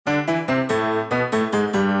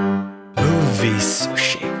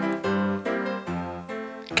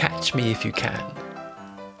Catch Me If You Can.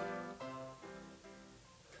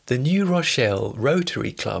 The New Rochelle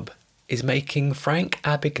Rotary Club is making Frank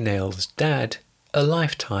Abagnale's dad a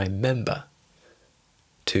lifetime member.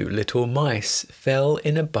 2 little mice fell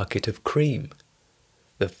in a bucket of cream.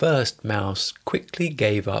 The first mouse quickly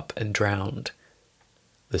gave up and drowned.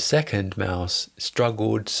 The second mouse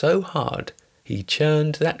struggled so hard he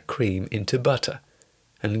churned that cream into butter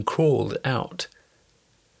and crawled out.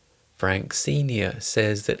 Frank Sr.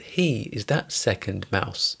 says that he is that second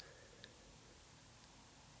mouse.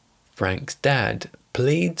 Frank's dad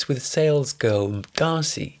pleads with salesgirl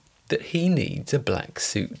Darcy that he needs a black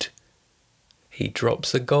suit. He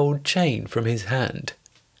drops a gold chain from his hand.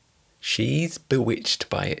 She's bewitched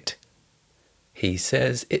by it. He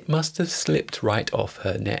says it must have slipped right off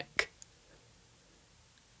her neck.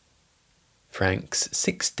 Frank's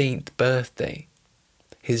 16th birthday.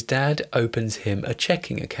 His dad opens him a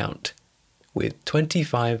checking account with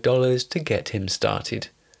 $25 to get him started.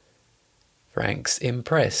 Frank's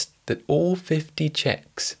impressed that all 50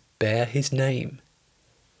 checks bear his name.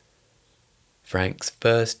 Frank's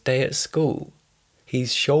first day at school.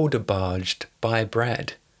 He's shoulder barged by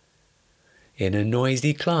Brad. In a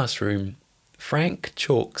noisy classroom, Frank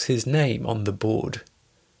chalks his name on the board.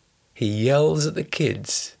 He yells at the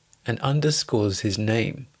kids and underscores his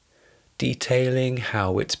name, detailing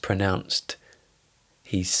how it's pronounced.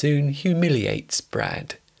 He soon humiliates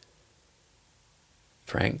Brad.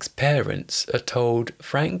 Frank's parents are told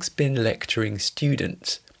Frank's been lecturing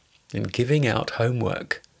students and giving out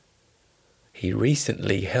homework. He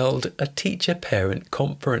recently held a teacher-parent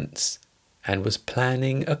conference and was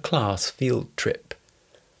planning a class field trip.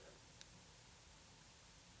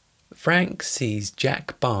 Frank sees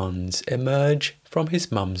Jack Barnes emerge from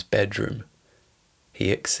his mum's bedroom.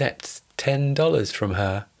 He accepts $10 from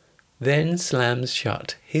her, then slams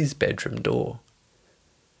shut his bedroom door.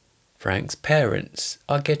 Frank's parents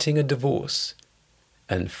are getting a divorce,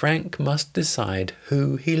 and Frank must decide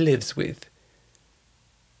who he lives with.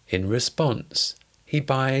 In response, he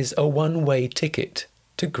buys a one-way ticket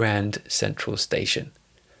to Grand Central Station.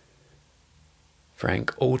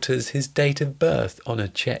 Frank alters his date of birth on a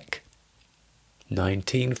check.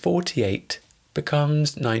 1948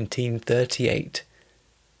 becomes 1938.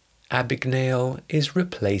 Abagnale is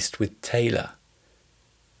replaced with Taylor.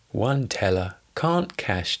 One teller can't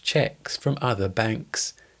cash checks from other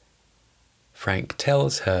banks. Frank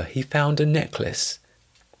tells her he found a necklace,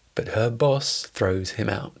 but her boss throws him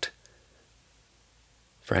out.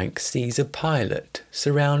 Frank sees a pilot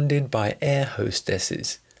surrounded by air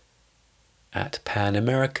hostesses. At Pan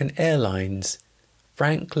American Airlines,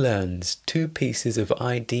 Frank learns 2 pieces of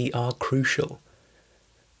ID are crucial.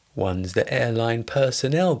 One's the airline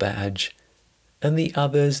personnel badge, and the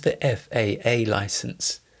other's the FAA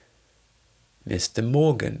license. Mr.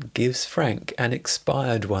 Morgan gives Frank an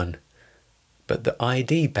expired one, but the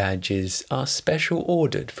ID badges are special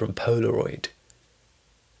ordered from Polaroid.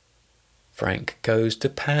 Frank goes to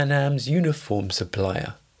Pan Am's uniform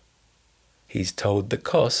supplier. He's told the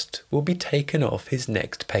cost will be taken off his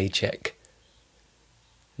next paycheck.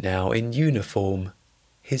 Now in uniform,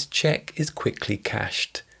 his check is quickly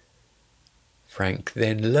cashed. Frank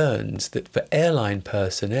then learns that for airline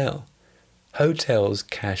personnel, hotels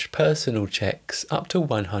cash personal checks up to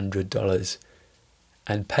 $100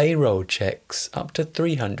 and payroll checks up to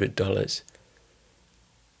 $300.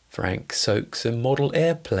 Frank soaks a model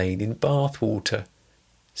airplane in bath water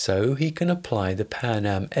so he can apply the Pan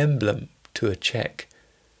Am emblem to a check.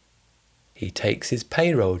 He takes his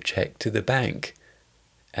payroll check to the bank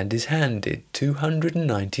and is handed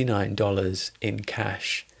 $299 in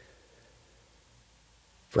cash.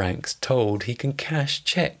 Frank's told he can cash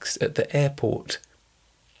checks at the airport.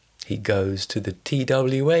 He goes to the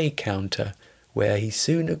TWA counter where he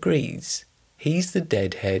soon agrees he's the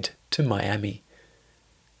deadhead to Miami.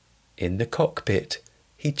 In the cockpit,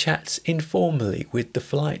 he chats informally with the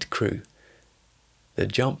flight crew. The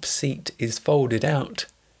jump seat is folded out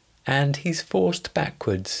and he's forced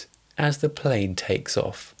backwards as the plane takes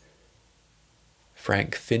off.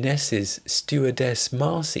 Frank finesses stewardess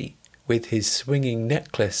Marcy with his swinging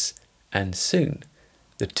necklace, and soon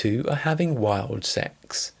the two are having wild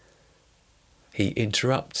sex. He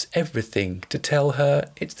interrupts everything to tell her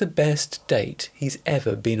it's the best date he's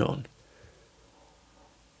ever been on.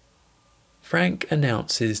 Frank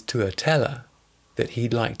announces to a teller that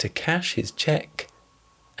he'd like to cash his check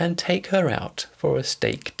and take her out for a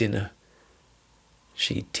steak dinner.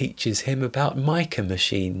 She teaches him about mica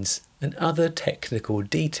machines and other technical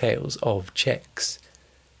details of checks.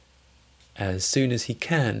 As soon as he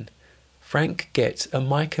can, Frank gets a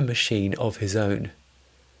mica machine of his own.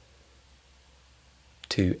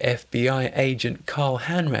 To FBI agent Carl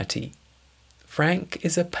Hanratty, Frank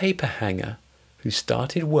is a paper hanger who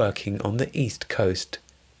started working on the East Coast.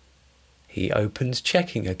 He opens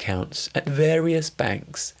checking accounts at various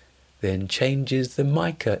banks, then changes the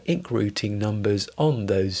mica ink routing numbers on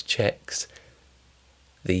those checks.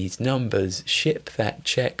 These numbers ship that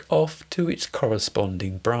check off to its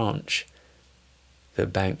corresponding branch. The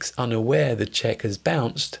bank's unaware the check has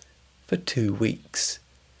bounced for 2 weeks.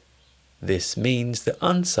 This means the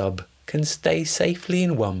unsub can stay safely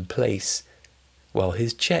in one place, while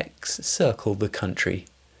his checks circle the country.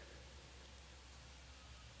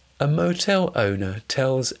 A motel owner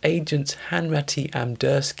tells agents Hanratty,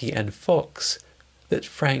 Amdursky and Fox that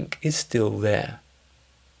Frank is still there.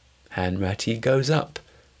 Hanratty goes up,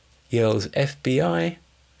 yells FBI,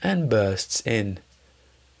 and bursts in.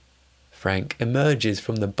 Frank emerges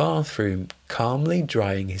from the bathroom, calmly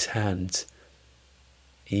drying his hands.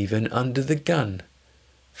 Even under the gun,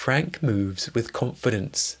 Frank moves with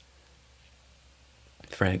confidence.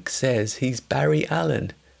 Frank says he's Barry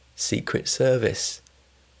Allen, Secret Service.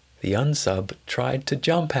 The unsub tried to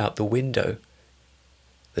jump out the window.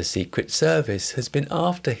 The Secret Service has been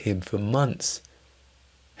after him for months.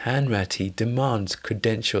 Hanratty demands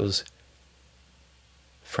credentials.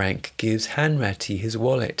 Frank gives Hanratty his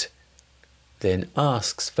wallet, then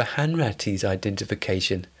asks for Hanratty's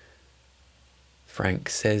identification. Frank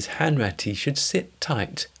says Hanratty should sit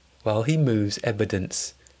tight while he moves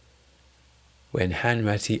evidence. When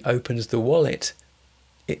Hanratty opens the wallet,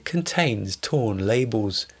 it contains torn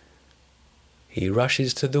labels. He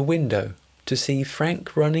rushes to the window to see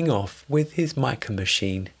Frank running off with his mica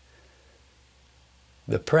machine.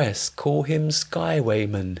 The press call him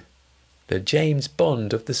Skywayman, the James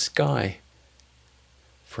Bond of the sky.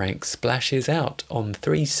 Frank splashes out on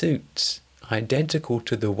 3 suits, identical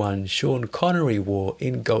to the one Sean Connery wore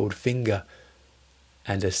in Goldfinger,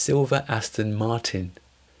 and a silver Aston Martin.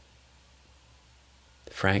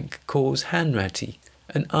 Frank calls Hanratty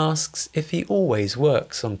and asks if he always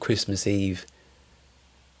works on Christmas Eve.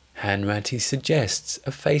 Hanratty suggests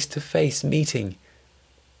a face-to-face meeting.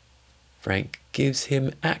 Frank gives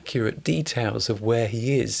him accurate details of where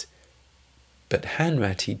he is, but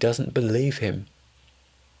Hanratty doesn't believe him.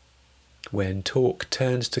 When talk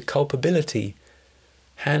turns to culpability,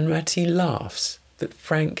 Hanratty laughs that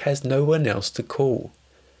Frank has no one else to call,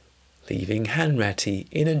 leaving Hanratty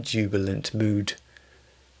in a jubilant mood.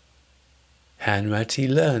 Hanratty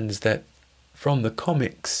learns that, from the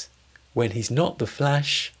comics, when he's not the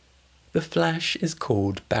Flash is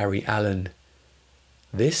called Barry Allen.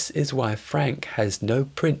 This is why Frank has no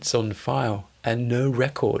prints on file and no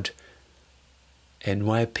record.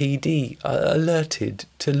 NYPD are alerted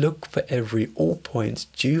to look for every all-points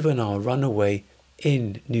juvenile runaway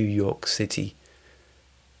in New York City.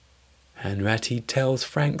 Hanratty tells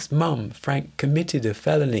Frank's mum Frank committed a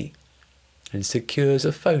felony and secures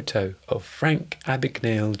a photo of Frank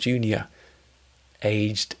Abagnale Jr.,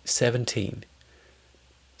 aged 17.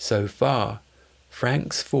 So far,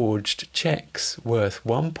 Frank's forged checks worth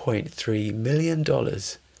 $1.3 million.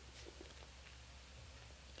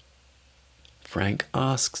 Frank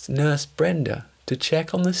asks Nurse Brenda to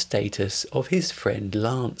check on the status of his friend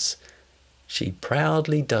Lance. She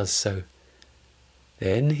proudly does so.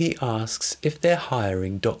 Then he asks if they're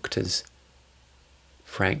hiring doctors.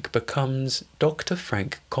 Frank becomes Dr.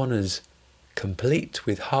 Frank Connors, complete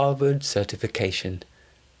with Harvard certification.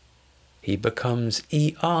 He becomes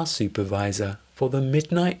ER supervisor for the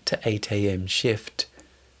midnight to 8 a.m. shift.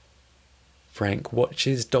 Frank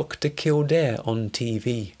watches Dr. Kildare on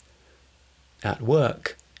TV. At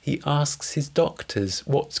work, he asks his doctors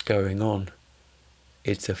what's going on.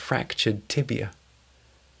 It's a fractured tibia.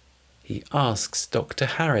 He asks Dr.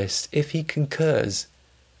 Harris if he concurs.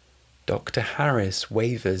 Dr. Harris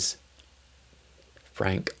wavers.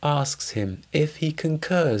 Frank asks him if he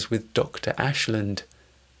concurs with Dr. Ashland.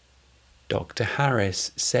 Dr.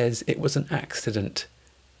 Harris says it was an accident.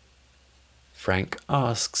 Frank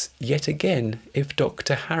asks yet again if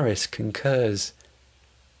Dr. Harris concurs.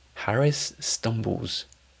 Harris stumbles.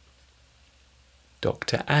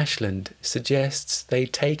 Dr. Ashland suggests they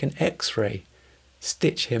take an X-ray,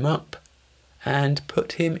 stitch him up, and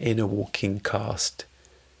put him in a walking cast.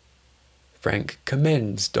 Frank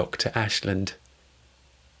commends Dr. Ashland.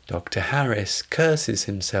 Dr. Harris curses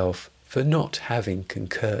himself for not having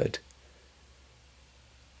concurred.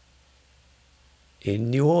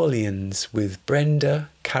 In New Orleans with Brenda,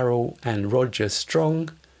 Carol, and Roger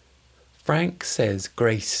Strong, Frank says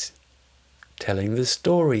grace, telling the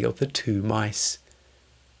story of the 2 mice.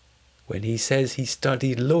 When he says he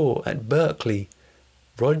studied law at Berkeley,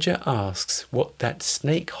 Roger asks what that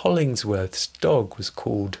Snake Hollingsworth's dog was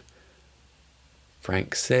called.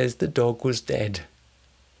 Frank says the dog was dead.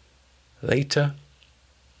 Later,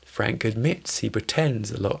 Frank admits he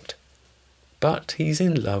pretends a lot, but he's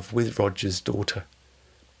in love with Roger's daughter.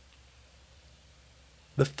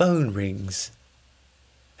 The phone rings.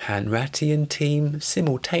 Hanratty and team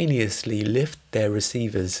simultaneously lift their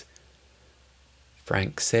receivers.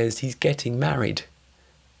 Frank says he's getting married.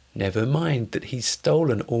 Never mind that he's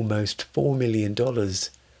stolen almost $4 million.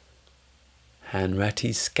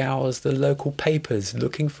 Hanratty scours the local papers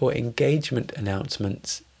looking for engagement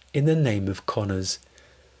announcements in the name of Connors.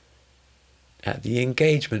 At the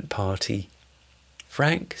engagement party,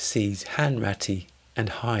 Frank sees Hanratty and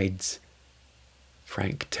hides.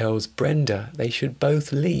 Frank tells Brenda they should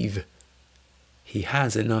both leave. He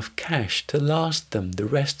has enough cash to last them the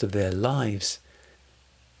rest of their lives.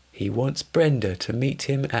 He wants Brenda to meet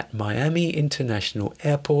him at Miami International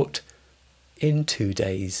Airport in 2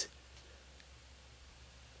 days.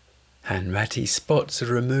 Hanratty spots a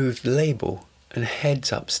removed label and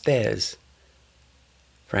heads upstairs.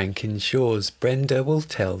 Frank ensures Brenda will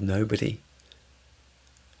tell nobody.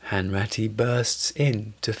 Hanratty bursts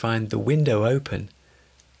in to find the window open,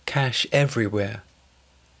 cash everywhere,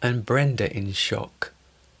 and Brenda in shock.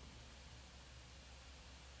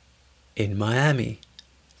 In Miami,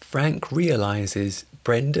 Frank realizes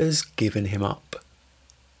Brenda's given him up.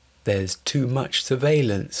 There's too much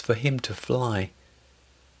surveillance for him to fly.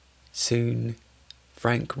 Soon,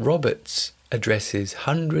 Frank Roberts addresses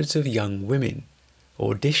hundreds of young women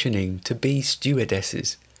auditioning to be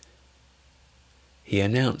stewardesses. He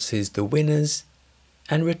announces the winners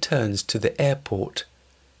and returns to the airport,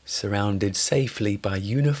 surrounded safely by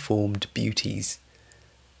uniformed beauties.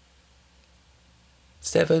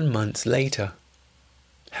 7 months later,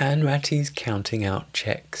 Hanratty's counting out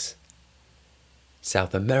checks.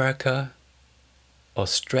 South America,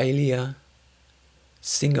 Australia,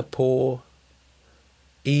 Singapore,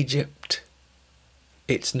 Egypt.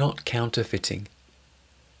 It's not counterfeiting.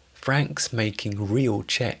 Frank's making real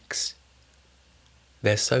checks.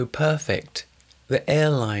 They're so perfect, the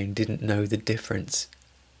airline didn't know the difference.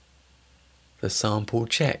 The sample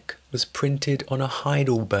check was printed on a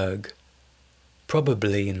Heidelberg,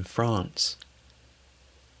 probably in France.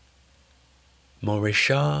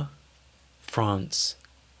 Morichard, France,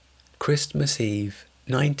 Christmas Eve,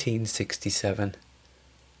 1967.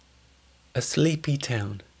 A sleepy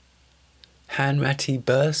town. Hanratty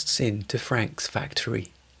bursts into Frank's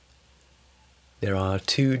factory. There are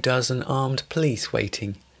 24 armed police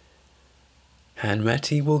waiting.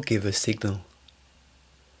 Hanratty will give a signal.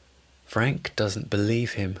 Frank doesn't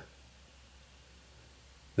believe him.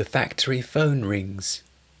 The factory phone rings.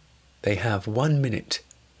 They have 1 minute.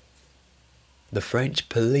 The French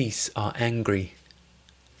police are angry.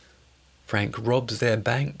 Frank robs their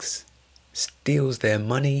banks, steals their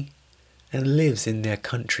money, and lives in their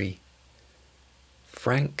country.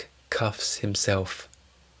 Frank cuffs himself.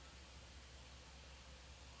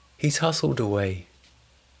 He's hustled away.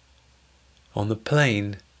 On the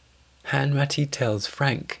plane, Hanratty tells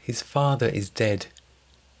Frank his father is dead.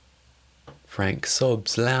 Frank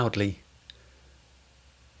sobs loudly.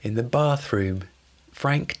 In the bathroom,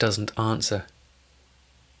 Frank doesn't answer.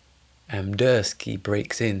 Amdursky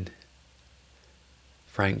breaks in.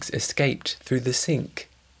 Frank's escaped through the sink.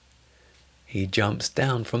 He jumps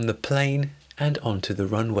down from the plane and onto the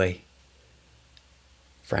runway.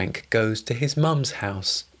 Frank goes to his mum's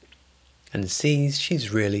house and sees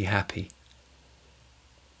she's really happy.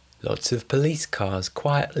 Lots of police cars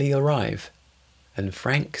quietly arrive, and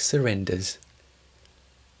Frank surrenders.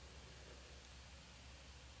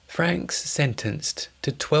 Frank's sentenced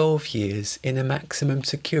to 12 years in a maximum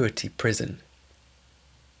security prison.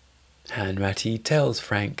 Hanratty tells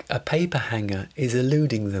Frank a paper hanger is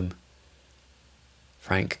eluding them.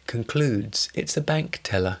 Frank concludes it's a bank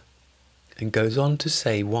teller and goes on to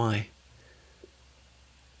say why.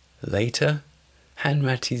 Later,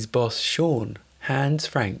 Hanratty's boss Sean hands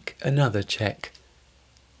Frank another check.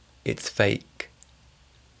 It's fake.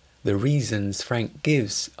 The reasons Frank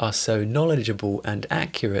gives are so knowledgeable and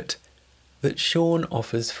accurate that Sean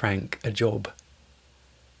offers Frank a job.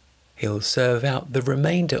 He'll serve out the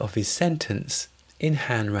remainder of his sentence in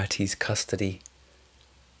Hanratty's custody.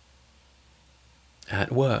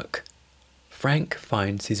 At work, Frank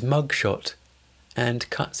finds his mugshot and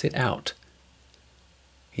cuts it out.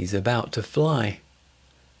 He's about to fly,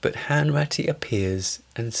 but Hanratty appears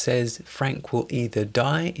and says Frank will either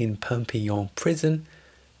die in Perpignan prison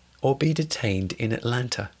or be detained in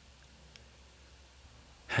Atlanta.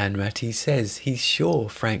 Hanratty says he's sure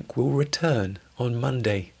Frank will return on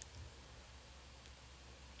Monday.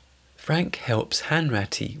 Frank helps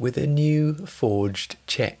Hanratty with a new forged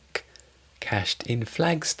cheque, cashed in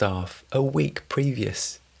Flagstaff a week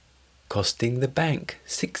previous, costing the bank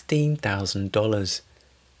 $16,000.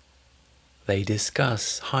 They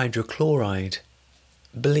discuss hydrochloride,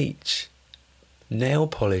 bleach, nail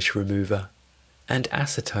polish remover, and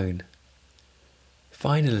acetone.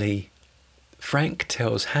 Finally, Frank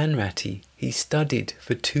tells Hanratty he studied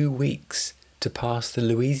for 2 weeks to pass the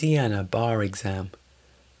Louisiana bar exam.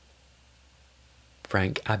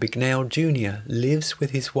 Frank Abagnale Jr. lives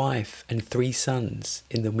with his wife and 3 sons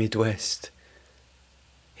in the Midwest.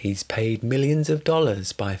 He's paid millions of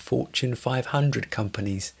dollars by Fortune 500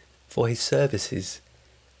 companies for his services.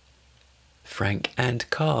 Frank and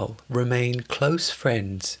Carl remain close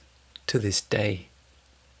friends to this day.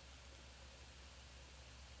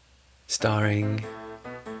 Starring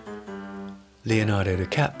Leonardo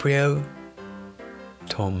DiCaprio,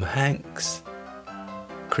 Tom Hanks,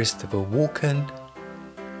 Christopher Walken.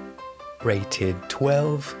 Rated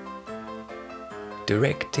 12.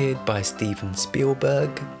 Directed by Steven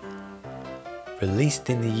Spielberg.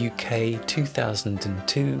 Released in the UK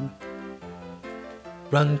 2002.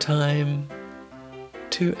 Runtime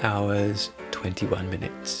 2 hours 21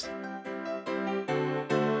 minutes.